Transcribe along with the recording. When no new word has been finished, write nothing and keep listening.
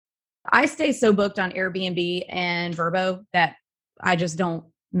I stay so booked on Airbnb and Vrbo that I just don't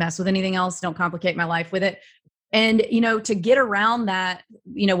mess with anything else, don't complicate my life with it. And, to get around that,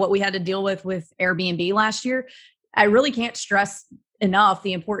 what we had to deal with Airbnb last year, I really can't stress enough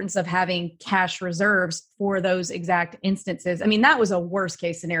the importance of having cash reserves for those exact instances. I mean, that was a worst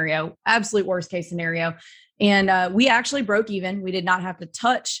case scenario, absolute worst case scenario. And we actually broke even. We did not have to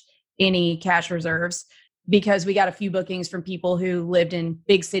touch any cash reserves because we got a few bookings from people who lived in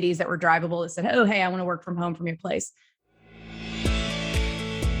big cities that were drivable that said, oh, hey, I want to work from home from your place.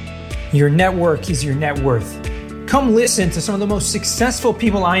 Your network is your net worth. Come listen to some of the most successful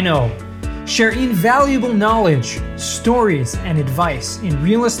people I know share invaluable knowledge, stories, and advice in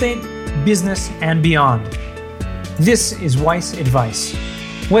real estate, business, and beyond. This is Weiss Advice.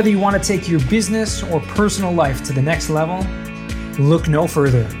 Whether you want to take your business or personal life to the next level, look no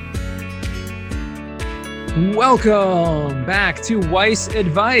further. Welcome back to Weiss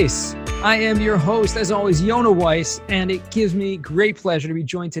Advice. I am your host, as always, Yona Weiss, and it gives me great pleasure to be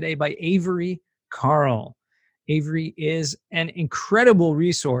joined today by Avery Carl. Avery is an incredible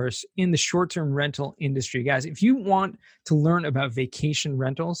resource in the short-term rental industry. Guys, if you want to learn about vacation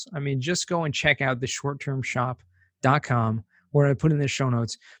rentals, just go and check out the shorttermshop.com, where I put in the show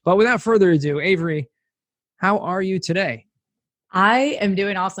notes. But without further ado, Avery, how are you today? I am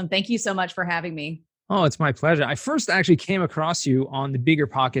doing awesome. Thank you so much for having me. Oh, it's my pleasure. I first actually came across you on the Bigger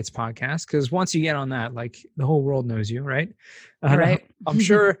Pockets podcast, because once you get on that, the whole world knows you, right? Right. I'm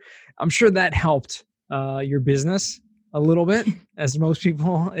sure that helped your business a little bit, as most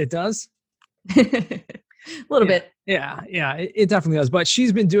people, it does. A little bit. Yeah, it definitely does. But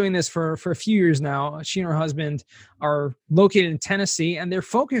she's been doing this for a few years now. She and her husband are located in Tennessee, and they're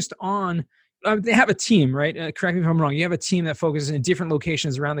focused on, they have a team, right? Correct me if I'm wrong. You have a team that focuses in different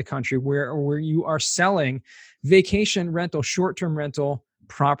locations around the country where you are selling vacation rental, short-term rental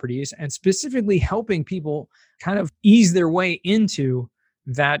properties, and specifically helping people kind of ease their way into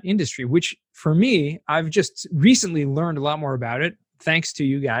that industry, which for me, I've just recently learned a lot more about it. Thanks to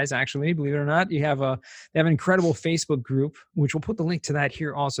you guys, actually, believe it or not. They have an incredible Facebook group, which we'll put the link to that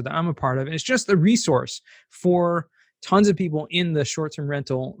here also, that I'm a part of. And it's just a resource for tons of people in the short-term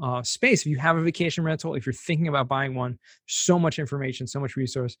rental space. If you have a vacation rental, if you're thinking about buying one, so much information, so much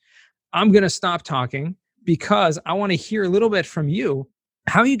resource. I'm going to stop talking because I want to hear a little bit from you,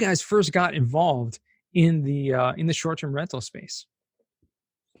 how you guys first got involved in the short-term rental space.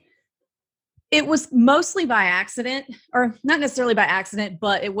 It was mostly by accident, or not necessarily by accident,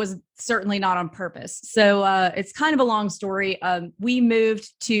 but it was certainly not on purpose. So it's kind of a long story. We moved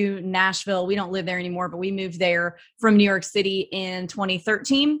to Nashville. We don't live there anymore, but we moved there from New York City in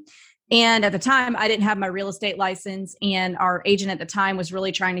 2013. And at the time, I didn't have my real estate license. And our agent at the time was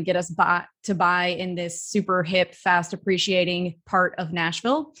really trying to get us to buy in this super hip, fast appreciating part of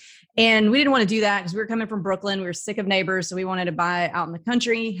Nashville. And we didn't want to do that because we were coming from Brooklyn. We were sick of neighbors. So we wanted to buy out in the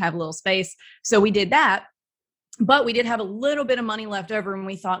country, have a little space. So we did that. But we did have a little bit of money left over. And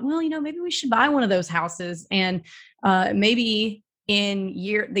we thought, well, maybe we should buy one of those houses. And maybe in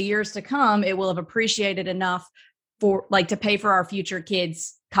the years to come, it will have appreciated enough for to pay for our future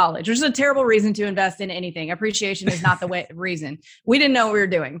kids' college, which is a terrible reason to invest in anything. Appreciation is not the reason. We didn't know what we were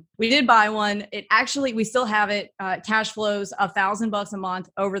doing. We did buy one. We still have it. Cash flows $1,000 a month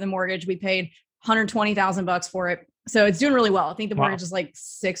over the mortgage. We paid $120,000 for it. So it's doing really well. I think the mortgage is like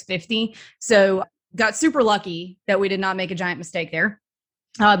 $650. So got super lucky that we did not make a giant mistake there.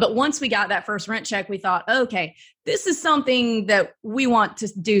 But once we got that first rent check, we thought, okay, this is something that we want to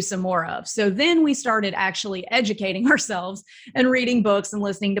do some more of. So then we started actually educating ourselves and reading books and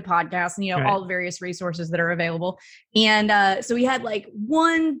listening to podcasts and, Right. all the various resources that are available. And so we had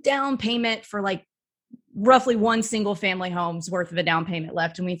one down payment for roughly one single family home's worth of a down payment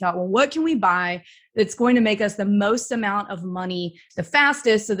left. And we thought, well, what can we buy that's going to make us the most amount of money the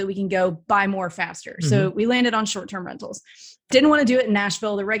fastest so that we can go buy more faster? Mm-hmm. So we landed on short-term rentals. Didn't want to do it in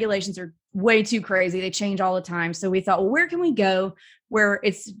Nashville. The regulations are way too crazy. They change all the time. So we thought, well, where can we go where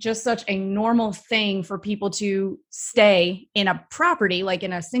it's just such a normal thing for people to stay in a property, like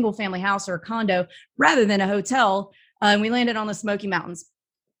in a single family house or a condo, rather than a hotel? And we landed on the Smoky Mountains,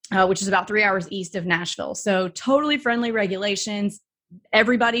 which is about 3 hours east of Nashville. So totally friendly regulations.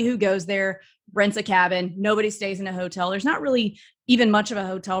 Everybody who goes there rents a cabin. Nobody stays in a hotel. There's not really even much of a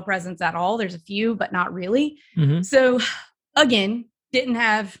hotel presence at all. There's a few, but not really. Mm-hmm. So again, didn't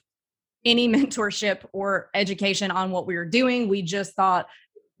have any mentorship or education on what we were doing. We just thought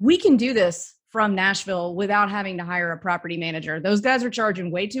we can do this from Nashville without having to hire a property manager. Those guys are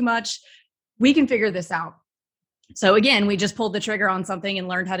charging way too much. We can figure this out. So again, we just pulled the trigger on something and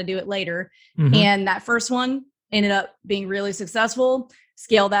learned how to do it later. Mm-hmm. And that first one ended up being really successful.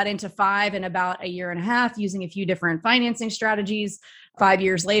 scaled that into 5 in about a year and a half using a few different financing strategies. 5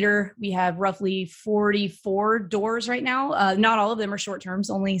 years later, we have roughly 44 doors right now. Not all of them are short terms,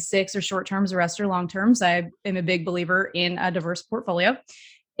 only 6 are short terms, the rest are long terms. I am a big believer in a diverse portfolio.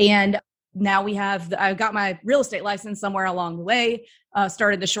 And now I got my real estate license somewhere along the way,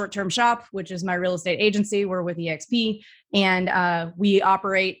 started the short-term shop, which is my real estate agency. We're with EXP, and we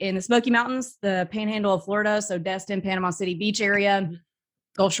operate in the Smoky Mountains, the Panhandle of Florida. So Destin, Panama City Beach area,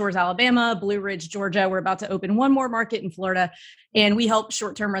 Gulf Shores, Alabama, Blue Ridge, Georgia. We're about to open one more market in Florida, and we help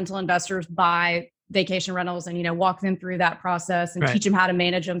short-term rental investors buy vacation rentals and, walk them through that process and teach them how to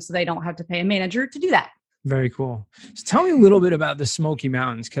manage them so they don't have to pay a manager to do that. Very cool. So tell me a little bit about the Smoky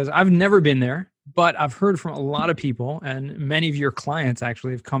Mountains, because I've never been there, but I've heard from a lot of people, and many of your clients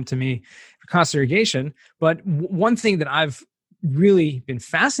actually have come to me for cost segregation. But one thing that I've really been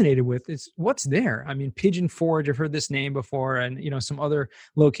fascinated with is what's there. I mean, Pigeon Forge, I've heard this name before, and some other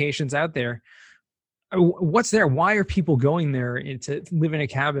locations out there. What's there? Why are people going there to live in a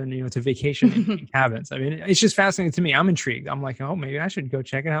cabin, to vacation in cabins? I mean, it's just fascinating to me. I'm intrigued. I'm like, oh, maybe I should go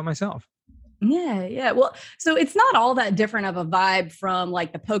check it out myself. Yeah. Well, so it's not all that different of a vibe from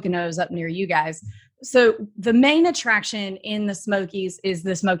like the Poconos up near you guys. So the main attraction in the Smokies is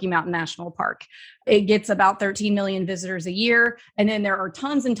the Smoky Mountain National Park. It gets about 13 million visitors a year. And then there are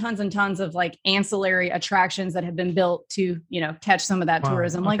tons and tons and tons of like ancillary attractions that have been built to, catch some of that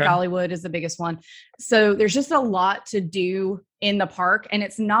tourism, like Dollywood is the biggest one. So there's just a lot to do in the park. And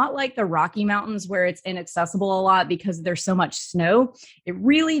it's not like the Rocky Mountains where it's inaccessible a lot because there's so much snow. It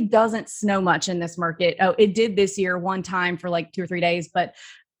really doesn't snow much in this market. Oh, it did this year one time for like 2 or 3 days, but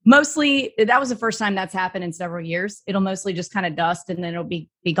mostly that was the first time that's happened in several years. It'll mostly just kind of dust and then it'll be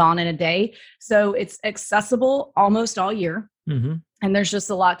gone in a day. So it's accessible almost all year. Mm-hmm. And there's just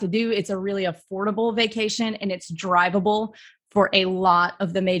a lot to do. It's a really affordable vacation and it's drivable for a lot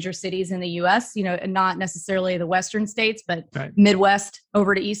of the major cities in the US, and not necessarily the Western states, but Midwest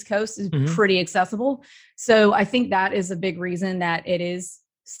over to East Coast is pretty accessible. So I think that is a big reason that it is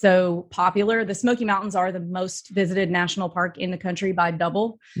so popular. The Smoky Mountains are the most visited national park in the country by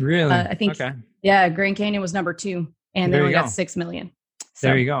double. Really? I think, Grand Canyon was number 2 and they only got 6 million. So.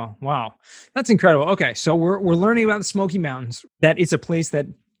 There you go. Wow. That's incredible. Okay. So we're learning about the Smoky Mountains, that it's a place that,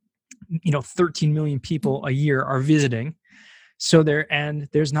 13 million people a year are visiting. So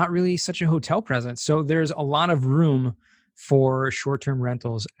there's not really such a hotel presence. So there's a lot of room for short-term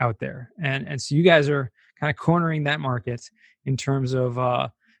rentals out there. And so you guys are kind of cornering that market in terms of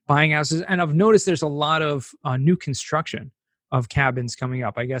buying houses. And I've noticed there's a lot of new construction of cabins coming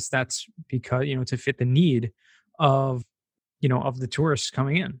up. I guess that's because, to fit the need of the tourists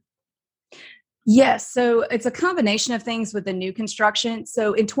coming in. Yes. So it's a combination of things with the new construction.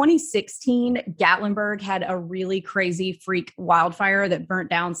 So in 2016, Gatlinburg had a really crazy freak wildfire that burnt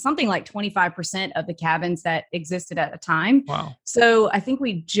down something like 25% of the cabins that existed at a time. Wow. So I think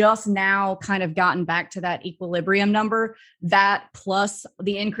we just now kind of gotten back to that equilibrium number, that plus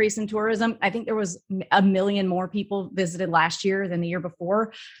the increase in tourism. I think there was 1 million more people visited last year than the year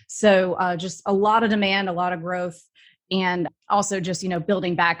before. So just a lot of demand, a lot of growth. And also just,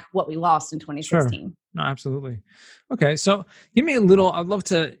 building back what we lost in 2016. Sure. No, absolutely. Okay. So give me a little, I'd love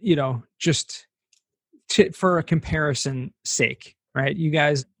to, for a comparison sake, right? You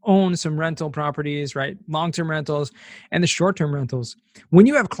guys own some rental properties, right? Long-term rentals and the short-term rentals. When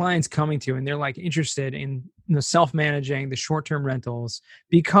you have clients coming to you and they're like interested in self-managing the short-term rentals,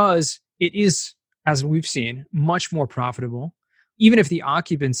 because it is, as we've seen, much more profitable, even if the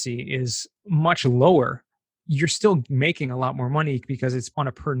occupancy is much lower, you're still making a lot more money because it's on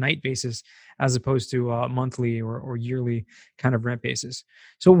a per night basis as opposed to a monthly or yearly kind of rent basis.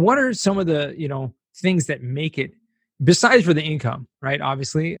 So what are some of the, things that make it, besides for the income, right?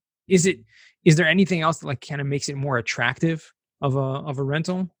 Obviously, is there anything else that like kind of makes it more attractive of a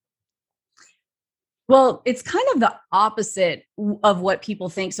rental? Well, it's kind of the opposite of what people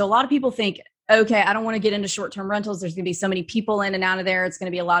think. So a lot of people think, okay, I don't want to get into short-term rentals. There's going to be so many people in and out of there. It's going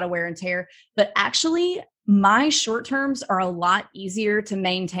to be a lot of wear and tear. But actually, my short terms are a lot easier to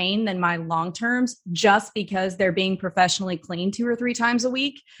maintain than my long terms just because they're being professionally cleaned 2 or 3 times a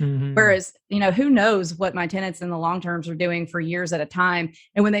week. Mm-hmm. Whereas, who knows what my tenants in the long terms are doing for years at a time.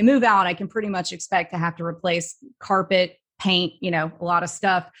 And when they move out, I can pretty much expect to have to replace carpet, paint, a lot of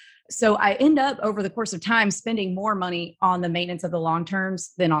stuff. So I end up over the course of time spending more money on the maintenance of the long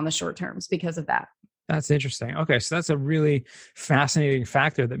terms than on the short terms because of that. That's interesting. Okay. So that's a really fascinating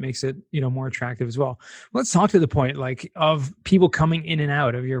factor that makes it, more attractive as well. Let's talk to the point of people coming in and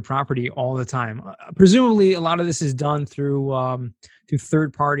out of your property all the time. Presumably a lot of this is done through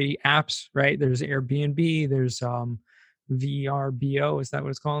third-party apps, right? There's Airbnb, there's VRBO. Is that what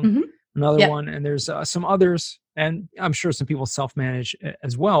it's called? Mhm. Another Yep. one. And there's some others. And I'm sure some people self-manage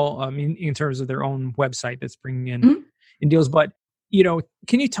as well. I mean, in terms of their own website that's bringing Mhm. in deals. But,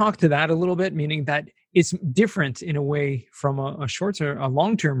 can you talk to that a little bit? Meaning that it's different in a way from a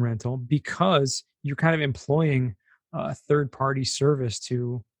long-term rental, because you're kind of employing a third-party service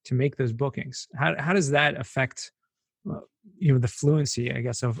to make those bookings. How does that affect, the fluency, I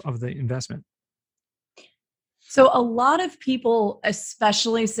guess, of the investment? So a lot of people,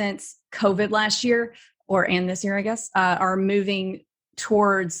 especially since COVID last year and this year, I guess, are moving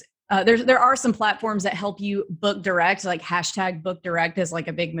towards. There are some platforms that help you book direct, like hashtag book direct is like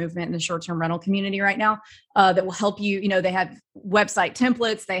a big movement in the short-term rental community right now, that will help you. They have website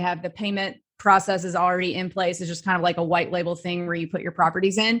templates, they have the payment processes already in place. It's just kind of like a white label thing where you put your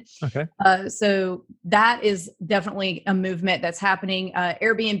properties in. Okay. So that is definitely a movement that's happening.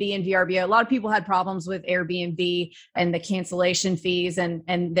 Airbnb and VRBO. A lot of people had problems with Airbnb and the cancellation fees and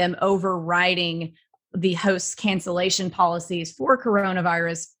them overriding the host's cancellation policies for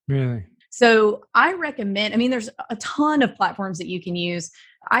coronavirus. Really? So I recommend, there's a ton of platforms that you can use.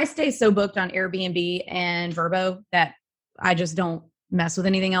 I stay so booked on Airbnb and Vrbo that I just don't mess with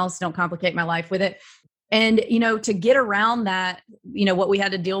anything else, don't complicate my life with it. And, to get around that, what we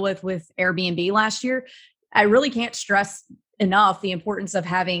had to deal with Airbnb last year, I really can't stress enough the importance of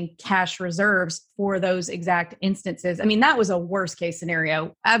having cash reserves for those exact instances. That was a worst case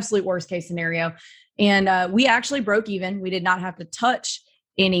scenario, absolute worst case scenario. And we actually broke even. We did not have to touch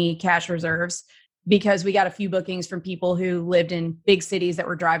any cash reserves because we got a few bookings from people who lived in big cities that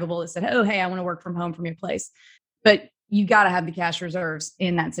were drivable that said, oh, hey, I want to work from home from your place. But you got to have the cash reserves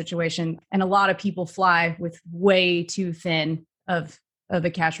in that situation. And a lot of people fly with way too thin of a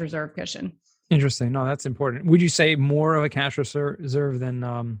cash reserve cushion. Interesting. No, that's important. Would you say more of a cash reserve than,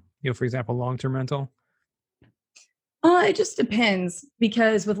 for example, long-term rental? It just depends,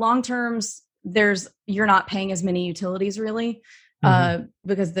 because with long terms, you're not paying as many utilities really,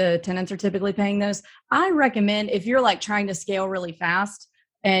 because the tenants are typically paying those. I recommend, if you're like trying to scale really fast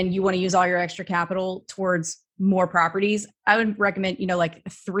and you want to use all your extra capital towards more properties, I would recommend, like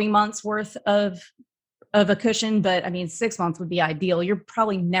 3 months worth of a cushion. But 6 months would be ideal. You're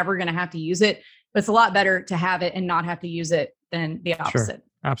probably never going to have to use it, but it's a lot better to have it and not have to use it than the opposite. Sure.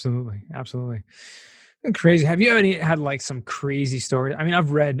 Absolutely. Crazy. Have you had like some crazy story? I've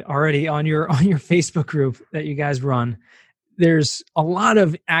read already on your Facebook group that you guys run. There's a lot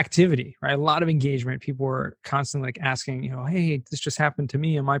of activity, right? A lot of engagement. People are constantly like asking, hey, this just happened to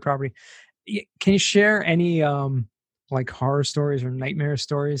me on my property. Can you share any like horror stories or nightmare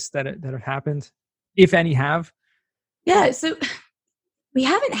stories that have happened, if any have? Yeah. So we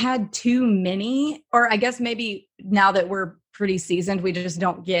haven't had too many, or I guess maybe now that we're pretty seasoned, we just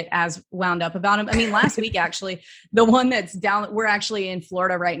don't get as wound up about them. Last week, actually, the one that's down, we're actually in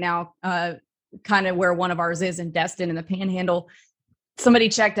Florida right now, kind of where one of ours is in Destin in the Panhandle. Somebody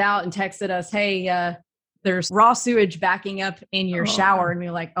checked out and texted us, hey, there's raw sewage backing up in your shower. And we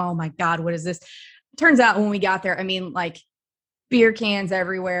were like, oh my God, what is this? Turns out when we got there, like beer cans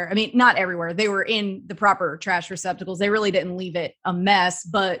everywhere. Not everywhere. They were in the proper trash receptacles. They really didn't leave it a mess,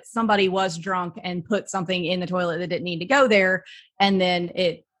 but somebody was drunk and put something in the toilet that didn't need to go there. And then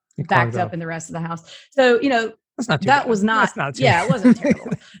it backed up in the rest of the house. So, it wasn't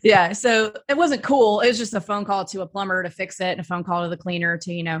terrible. Yeah. So it wasn't cool. It was just a phone call to a plumber to fix it and a phone call to the cleaner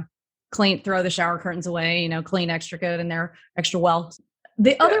to, throw the shower curtains away, clean extra good in there, extra well.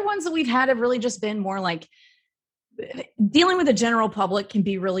 The other ones that we've had have really just been more like, dealing with the general public can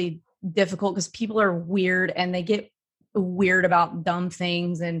be really difficult because people are weird and they get weird about dumb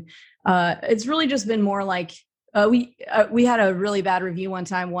things. And it's really just been more like, we had a really bad review one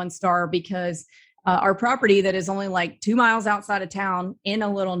time, 1 star, because our property that is only like 2 miles outside of town in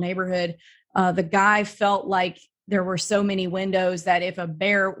a little neighborhood, the guy felt like there were so many windows that if a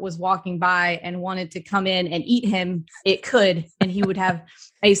bear was walking by and wanted to come in and eat him, it could, and he would have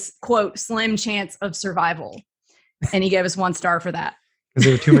a, quote, slim chance of survival. And he gave us 1 star for that. Because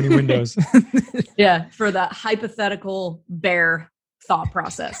there were too many windows. Yeah, for the hypothetical bear thought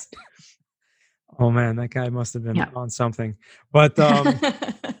process. Oh man, that guy must have been on something. But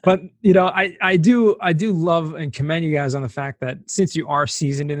but I do love and commend you guys on the fact that since you are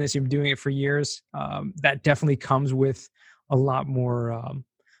seasoned in this, you've been doing it for years. That definitely comes with a lot more,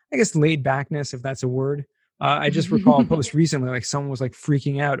 I guess, laid backness, if that's a word. I just recall a post recently, like someone was like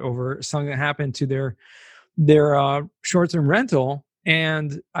freaking out over something that happened to their short-term rental,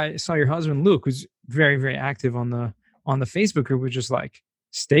 and I saw your husband Luke, who's very, very active on the Facebook group, was just like,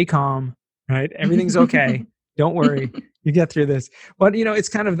 stay calm, right? Everything's okay. Don't worry, you get through this. But it's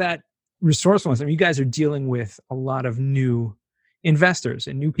kind of that resourcefulness. I mean, you guys are dealing with a lot of new investors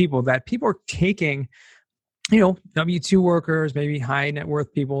and new people that people are taking, W-2 workers, maybe high net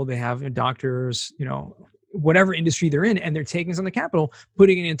worth people. They have doctors, whatever industry they're in, and they're taking some of the capital,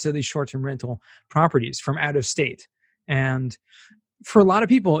 putting it into these short-term rental properties from out of state. And for a lot of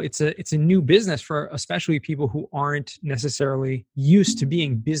people, it's a new business for especially people who aren't necessarily used to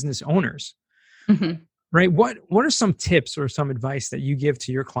being business owners. Mm-hmm. Right? What are some tips or some advice that you give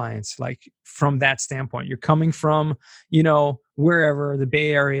to your clients, like from that standpoint? You're coming from, wherever, the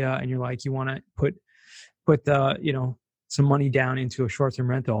Bay Area, and you're like, you want to put some money down into a short-term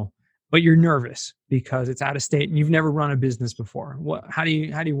rental, but you're nervous because it's out of state and you've never run a business before. How do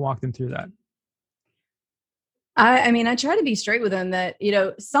you walk them through that? I try to be straight with them that,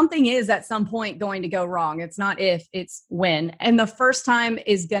 something is at some point going to go wrong. It's not if, it's when. And the first time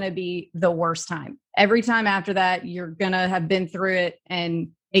is going to be the worst time. Every time after that, you're going to have been through it, and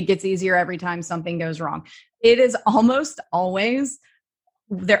it gets easier every time something goes wrong. It is almost always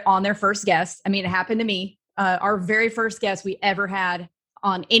they're on their first guest. It happened to me. Our very first guest we ever had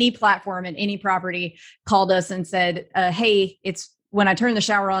on any platform and any property called us and said, hey, it's when I turn the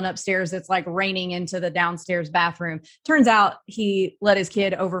shower on upstairs, it's like raining into the downstairs bathroom. Turns out he let his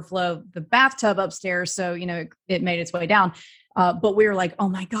kid overflow the bathtub upstairs. So, it made its way down. But we were like, oh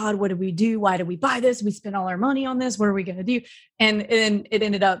my God, what did we do? Why did we buy this? We spent all our money on this. What are we going to do? And it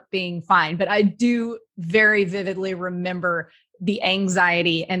ended up being fine. But I do very vividly remember the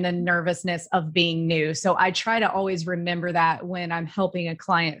anxiety and the nervousness of being new. So I try to always remember that when I'm helping a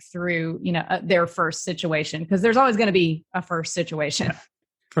client through, their first situation, because there's always going to be a first situation. Yeah,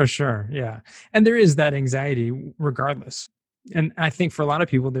 for sure. Yeah. And there is that anxiety regardless. And I think for a lot of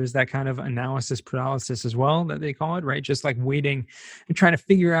people, there's that kind of analysis paralysis as well that they call it, right? Just like waiting and trying to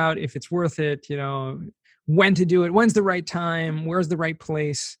figure out if it's worth it, when to do it, when's the right time, where's the right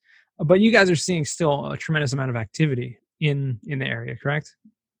place. But you guys are seeing still a tremendous amount of activity in the area, correct?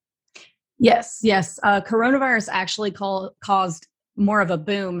 Yes. Coronavirus actually caused more of a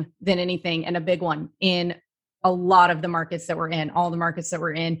boom than anything, and a big one in a lot of the markets that we're in, all the markets that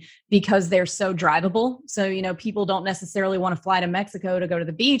we're in, because they're so drivable. So, people don't necessarily want to fly to Mexico to go to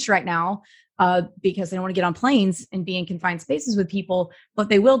the beach right now because they don't want to get on planes and be in confined spaces with people, but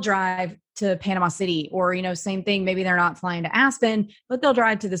they will drive to Panama City, or, same thing. Maybe they're not flying to Aspen, but they'll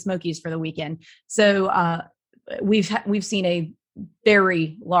drive to the Smokies for the weekend. So we've seen a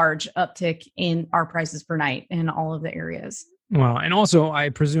very large uptick in our prices per night in all of the areas. Well, and also I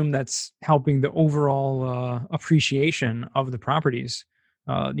presume that's helping the overall appreciation of the properties,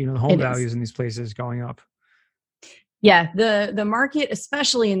 the home values in these places going up. Yeah, the market,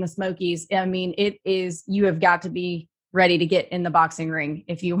 especially in the Smokies, it is, you have got to be ready to get in the boxing ring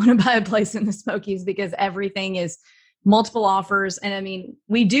if you want to buy a place in the Smokies, because everything is multiple offers. And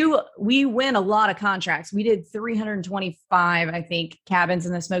we win a lot of contracts. We did 325, I think, cabins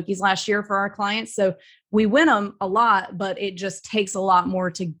in the Smokies last year for our clients. So we win them a lot, but it just takes a lot more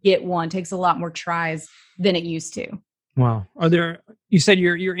to get one, takes a lot more tries than it used to. Wow. You said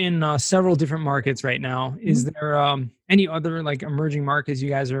you're in several different markets right now. Is there any other like emerging markets you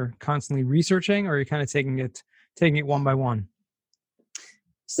guys are constantly researching, or are you kind of taking it one by one?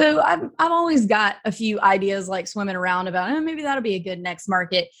 So I've always got a few ideas like swimming around about, maybe that'll be a good next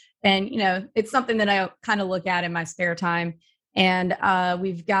market. And, it's something that I kind of look at in my spare time. And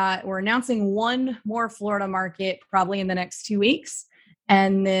we're announcing one more Florida market probably in the next 2 weeks.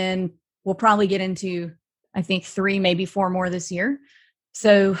 And then we'll probably get into, I think, 3, maybe 4 more this year.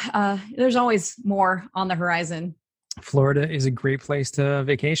 So there's always more on the horizon. Florida is a great place to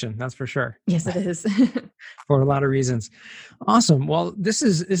vacation. That's for sure. Yes, it is. For a lot of reasons. Awesome. Well, this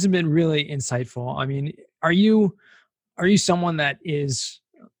has been really insightful. Are you someone that is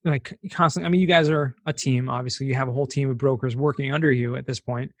like constantly, you guys are a team, obviously you have a whole team of brokers working under you at this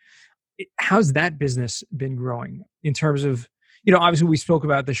point. How's that business been growing in terms of, obviously we spoke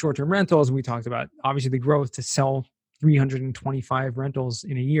about the short-term rentals, and we talked about obviously the growth to sell 325 rentals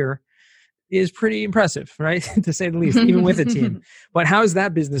in a year is pretty impressive, right? To say the least, even with a team. But how has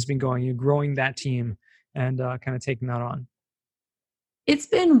that business been going? You're growing that team and kind of taking that on. It's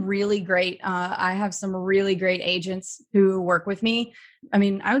been really great. I have some really great agents who work with me.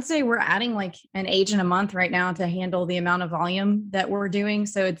 I would say we're adding like an agent a month right now to handle the amount of volume that we're doing.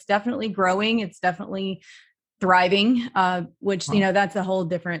 So it's definitely growing. It's definitely thriving, which, that's a whole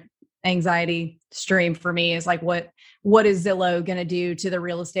different anxiety stream for me, is like, what is Zillow going to do to the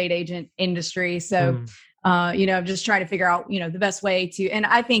real estate agent industry? So, I'm just trying to figure out, the best way to, and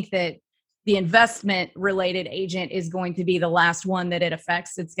I think that the investment related agent is going to be the last one that it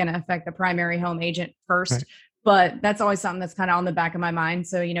affects. It's going to affect the primary home agent first. Right. but that's always something that's kind of on the back of my mind.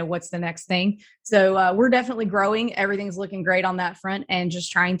 So, what's the next thing? So we're definitely growing. Everything's looking great on that front, and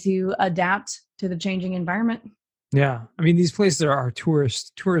just trying to adapt to the changing environment. Yeah. I mean, these places are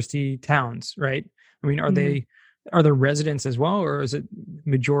touristy towns, right? I mean, are there residents as well, or is it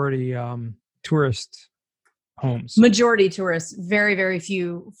majority tourist homes? Majority tourists, very, very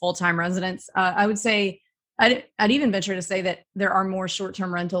few full-time residents. I would say I'd even venture to say that there are more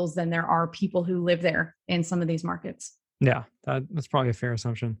short-term rentals than there are people who live there in some of these markets. Yeah, that's probably a fair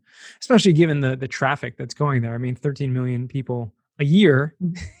assumption, especially given the traffic that's going there. I mean, 13 million people a year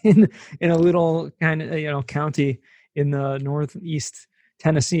in a little kind of county in the northeast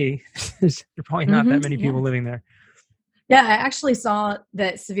Tennessee. There's probably not that many people living there. Yeah, I actually saw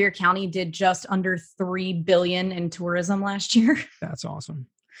that Sevier County did just under $3 billion in tourism last year. That's awesome.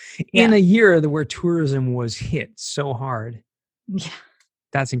 In a year where tourism was hit so hard. Yeah.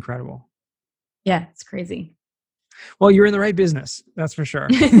 That's incredible. Yeah, it's crazy. Well, you're in the right business. That's for sure.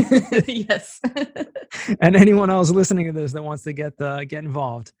 Yes. And anyone else listening to this that wants to get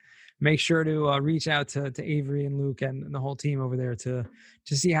involved, make sure to reach out to Avery and Luke and the whole team over there to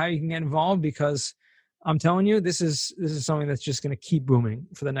see how you can get involved, because I'm telling you, this is something that's just going to keep booming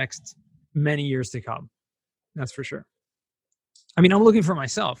for the next many years to come. That's for sure. I mean, I'm looking for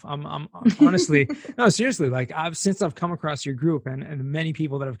myself. I'm honestly, no, seriously, like since I've come across your group and many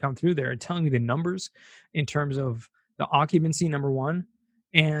people that have come through there telling me the numbers in terms of the occupancy, number one,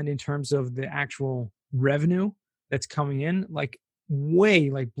 and in terms of the actual revenue that's coming in, like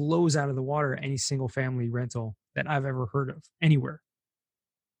blows out of the water any single family rental that I've ever heard of anywhere.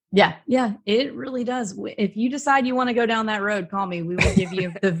 Yeah, it really does. If you decide you want to go down that road, call me. We will give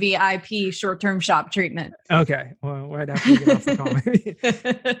you the VIP short-term shop treatment. Okay. Well, right after we get off the call.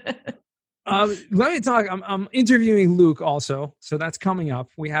 Let me talk. I'm interviewing Luke also. So that's coming up.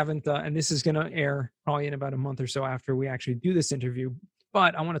 We haven't, and this is going to air probably in about a month or so after we actually do this interview.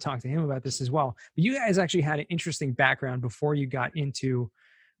 But I want to talk to him about this as well. But you guys actually had an interesting background before you got into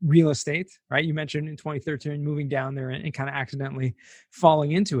real estate, right? You mentioned in 2013 moving down there and kind of accidentally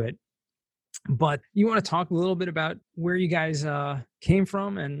falling into it. But you want to talk a little bit about where you guys came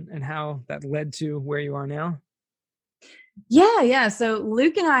from and how that led to where you are now? Yeah. So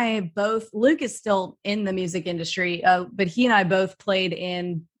Luke is still in the music industry, but he and I both played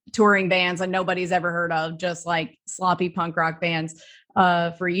in touring bands that nobody's ever heard of, just like sloppy punk rock bands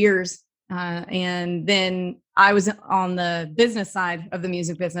for years. And then I was on the business side of the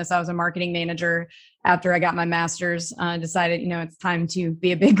music business. I was a marketing manager after I got my master's, decided, it's time to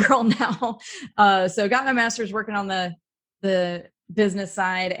be a big girl now. So got my master's working on the business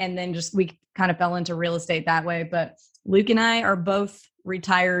side, and then we kind of fell into real estate that way. But Luke and I are both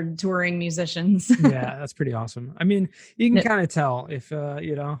retired touring musicians. Yeah, that's pretty awesome. I mean, you can kind of tell if,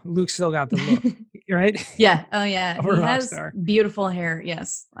 Luke still got the look, right? Yeah. Oh yeah. He has beautiful hair.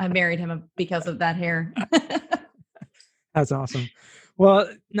 Yes. I married him because of that hair. That's awesome. Well,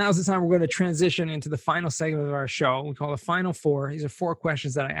 now's the time we're going to transition into the final segment of our show. We call the Final Four. These are 4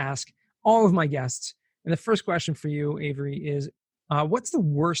 questions that I ask all of my guests. And the first question for you, Avery, is what's the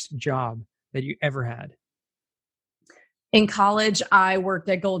worst job that you ever had? In college, I worked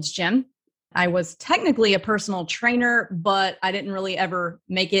at Gold's Gym. I was technically a personal trainer, but I didn't really ever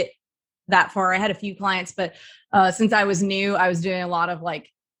make it that far. I had a few clients, but since I was new, I was doing a lot of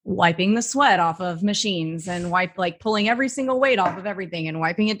wiping the sweat off of machines and pulling every single weight off of everything and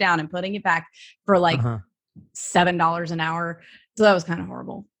wiping it down and putting it back for $7 an hour. So that was kind of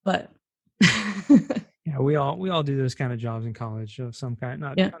horrible, but yeah, we all do those kind of jobs in college of some kind,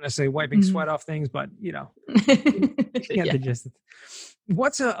 not necessarily wiping sweat off things, but you get the gist.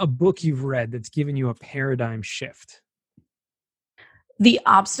 What's a book you've read that's given you a paradigm shift? The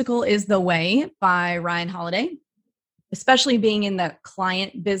Obstacle is the Way by Ryan Holiday. Especially being in the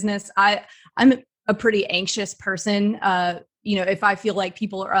client business, I'm a pretty anxious person. If I feel like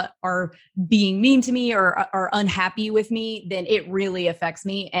people are being mean to me or are unhappy with me, then it really affects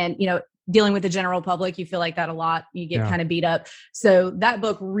me. And, dealing with the general public, you feel like that a lot. You get kind of beat up. So that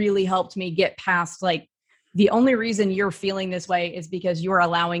book really helped me get past the only reason you're feeling this way is because you're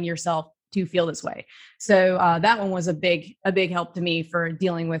allowing yourself to feel this way. So that one was a big help to me for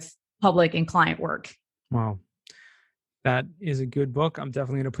dealing with public and client work. Wow. That is a good book. I'm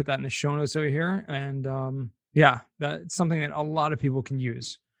definitely going to put that in the show notes over here. And that's something that a lot of people can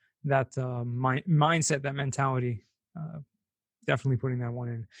use. That mindset, that mentality, definitely putting that one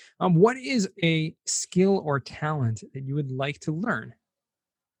in. What is a skill or talent that you would like to learn?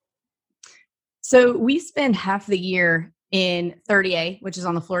 So we spend half the year in 30A, which is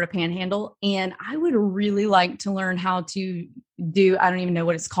on the Florida Panhandle. And I would really like to learn how to do, I don't even know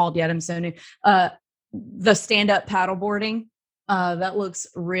what it's called yet. I'm so new. the stand-up paddleboarding. That looks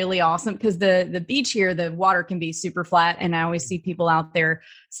really awesome because the beach here, the water can be super flat. And I always see people out there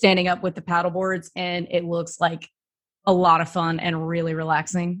standing up with the paddle boards, and it looks like a lot of fun and really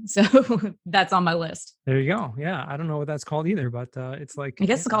relaxing. So that's on my list. There you go. Yeah. I don't know what that's called either, but it's like, I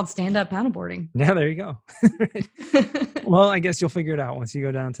guess it's called stand-up paddleboarding. Yeah, there you go. Well, I guess you'll figure it out once you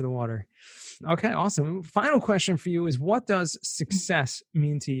go down to the water. Okay, awesome. Final question for you is, what does success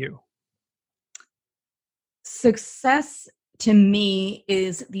mean to you? Success to me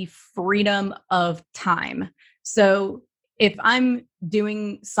is the freedom of time. So if I'm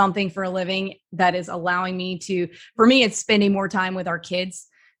doing something for a living that is allowing me to, for me, it's spending more time with our kids.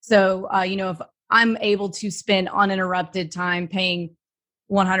 So, if I'm able to spend uninterrupted time paying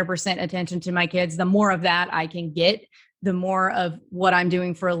 100% attention to my kids, the more of that I can get, the more of what I'm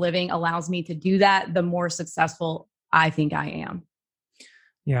doing for a living allows me to do that, the more successful I think I am.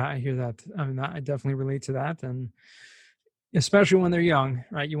 Yeah, I hear that. I mean, I definitely relate to that. And especially when they're young,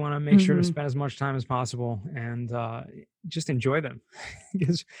 right? You want to make sure to spend as much time as possible and just enjoy them.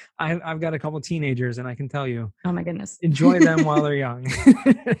 Because I've got a couple of teenagers, and I can tell you, oh my goodness, enjoy them while they're young.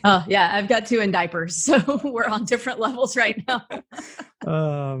 Oh yeah, I've got 2 in diapers, so we're on different levels right now.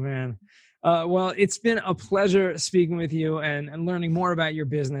 Oh man. Well, it's been a pleasure speaking with you and learning more about your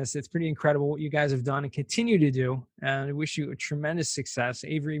business. It's pretty incredible what you guys have done and continue to do. And I wish you a tremendous success.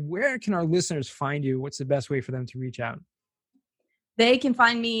 Avery, where can our listeners find you? What's the best way for them to reach out? They can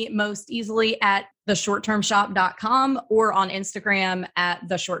find me most easily at theshorttermshop.com or on Instagram at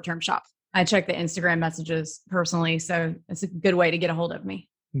theshorttermshop. I check the Instagram messages personally, so it's a good way to get a hold of me.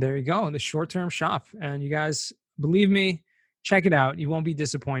 There you go, the Short Term Shop. And you guys, believe me, check it out. You won't be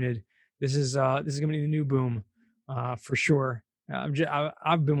disappointed. This is going to be the new boom for sure.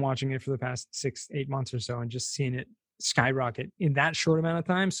 I've been watching it for the past 6-8 months or so and just seeing it skyrocket in that short amount of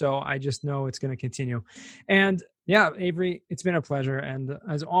time. So I just know it's going to continue. And yeah, Avery, it's been a pleasure. And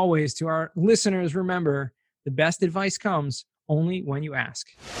as always, to our listeners, remember, the best advice comes only when you ask.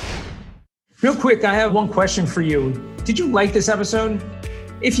 Real quick, I have one question for you. Did you like this episode?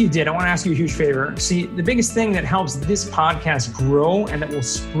 If you did, I want to ask you a huge favor. See, the biggest thing that helps this podcast grow and that will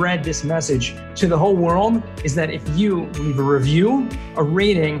spread this message to the whole world is that if you leave a review, a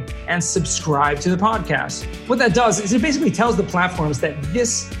rating, and subscribe to the podcast. What that does is it basically tells the platforms that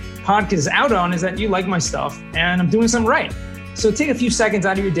this podcast is out on is that you like my stuff and I'm doing something right. So take a few seconds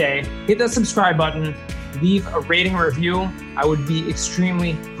out of your day, hit that subscribe button, leave a rating or review. I would be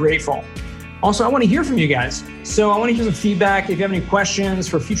extremely grateful. Also, I want to hear from you guys. So I want to hear some feedback. If you have any questions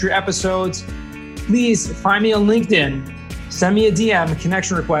for future episodes, please find me on LinkedIn. Send me a DM, a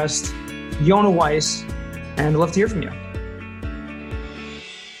connection request, Yona Weiss, and I'd love to hear from you.